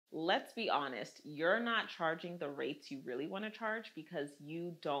Let's be honest, you're not charging the rates you really want to charge because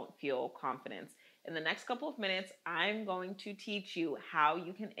you don't feel confidence. In the next couple of minutes, I'm going to teach you how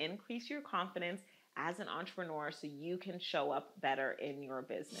you can increase your confidence as an entrepreneur so you can show up better in your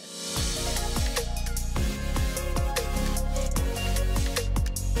business.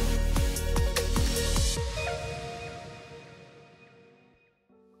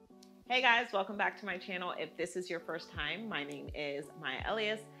 Hey guys, welcome back to my channel. If this is your first time, my name is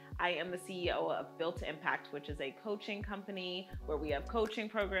Elious. I am the CEO of Built to Impact, which is a coaching company where we have coaching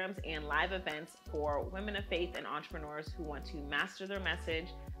programs and live events for women of faith and entrepreneurs who want to master their message,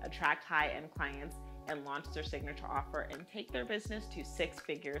 attract high-end clients, and launch their signature offer and take their business to 6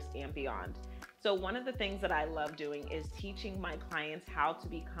 figures and beyond. So one of the things that I love doing is teaching my clients how to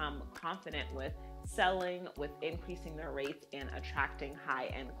become confident with selling, with increasing their rates, and attracting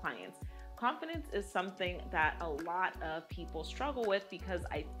high-end clients. Confidence is something that a lot of people struggle with because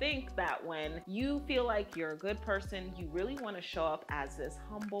I think that when you feel like you're a good person, you really want to show up as this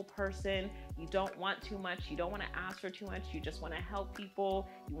humble person. You don't want too much. You don't want to ask for too much. You just want to help people.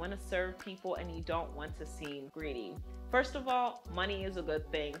 You want to serve people, and you don't want to seem greedy. First of all, money is a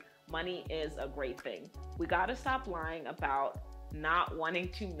good thing. Money is a great thing. We got to stop lying about not wanting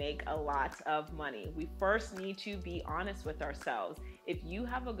to make a lot of money. We first need to be honest with ourselves. If you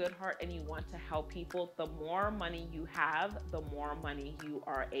have a good heart and you want to help people, the more money you have, the more money you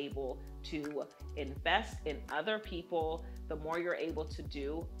are able to invest in other people, the more you're able to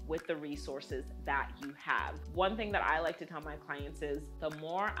do with the resources that you have. One thing that I like to tell my clients is the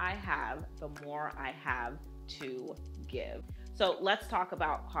more I have, the more I have to give. So let's talk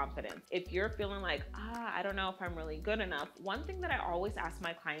about confidence. If you're feeling like, I don't know if I'm really good enough, one thing that I always ask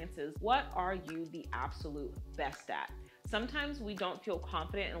my clients is, what are you the absolute best at? Sometimes we don't feel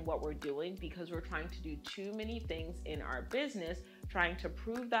confident in what we're doing because we're trying to do too many things in our business, trying to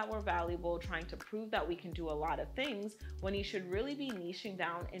prove that we're valuable, trying to prove that we can do a lot of things, when you should really be niching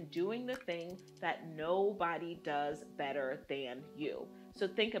down and doing the thing that nobody does better than you. So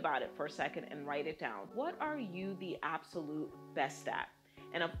think about it for a second and write it down. What are you the absolute best at?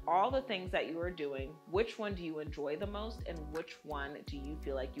 And of all the things that you are doing, which one do you enjoy the most and which one do you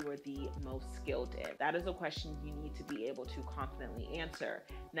feel like you are the most skilled in? That is a question you need to be able to confidently answer.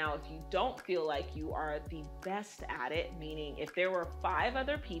 Now, if you don't feel like you are the best at it, meaning if there were 5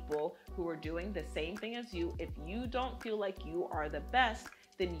 other people who are doing the same thing as you, if you don't feel like you are the best,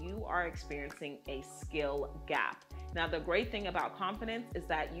 then you are experiencing a skill gap. Now, the great thing about confidence is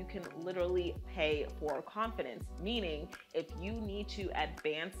that you can literally pay for confidence, meaning if you need to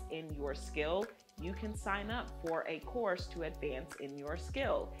advance in your skill, you can sign up for a course to advance in your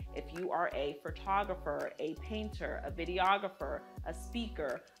skill. If you are a photographer, a painter, a videographer, a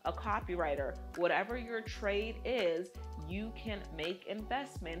speaker, a copywriter, whatever your trade is, you can make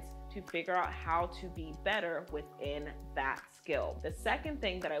investments to figure out how to be better within that skill. The second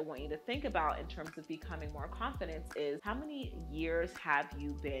thing that I want you to think about in terms of becoming more confident is, how many years have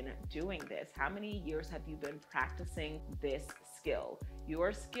you been doing this? How many years have you been practicing this skill?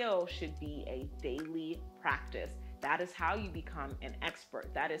 Your skill should be a daily practice. That is how you become an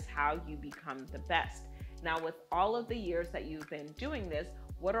expert. That is how you become the best. Now, with all of the years that you've been doing this,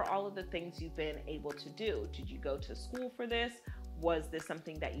 what are all of the things you've been able to do? Did you go to school for this? Was this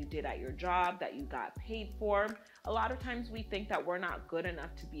something that you did at your job that you got paid for? A lot of times we think that we're not good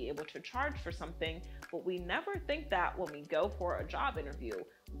enough to be able to charge for something, but we never think that when we go for a job interview.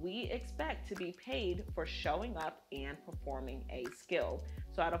 We expect to be paid for showing up and performing a skill.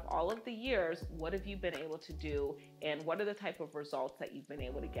 So out of all of the years, what have you been able to do, and what are the type of results that you've been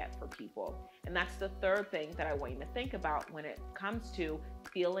able to get for people? And that's the third thing that I want you to think about when it comes to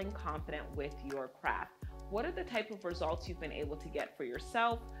feeling confident with your craft. What are the type of results you've been able to get for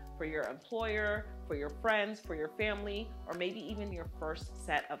yourself, for your employer, for your friends, for your family, or maybe even your first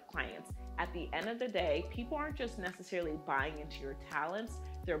set of clients? At the end of the day, people aren't just necessarily buying into your talents,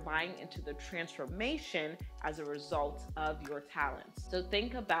 they're buying into the transformation as a result of your talents. So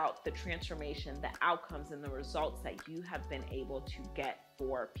think about the transformation, the outcomes, and the results that you have been able to get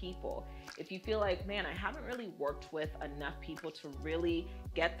for people. If you feel like, man, I haven't really worked with enough people to really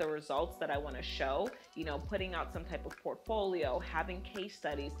get the results that I want to show, putting out some type of portfolio, having case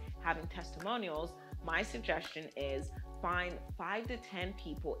studies, having testimonials, my suggestion is find 5 to 10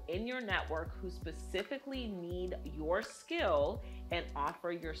 people in your network who specifically need your skill and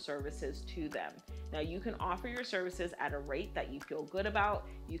offer your services to them. Now, you can offer your services at a rate that you feel good about.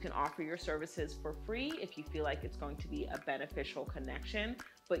 You can offer your services for free if you feel like it's going to be a beneficial connection.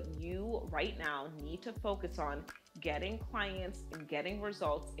 but you right now need to focus on getting clients and getting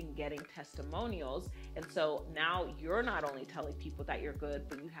results and getting testimonials. And so now you're not only telling people that you're good,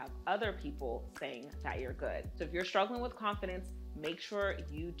 but you have other people saying that you're good. So if you're struggling with confidence, make sure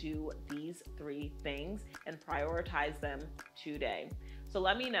you do these 3 things and prioritize them today. So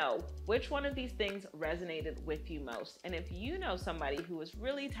let me know which one of these things resonated with you most. And if you know somebody who is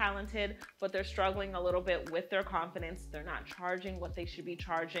really talented, but they're struggling a little bit with their confidence, they're not charging what they should be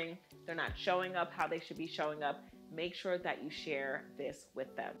charging, they're not showing up how they should be showing up, make sure that you share this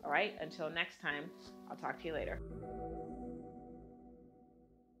with them. All right, until next time, I'll talk to you later.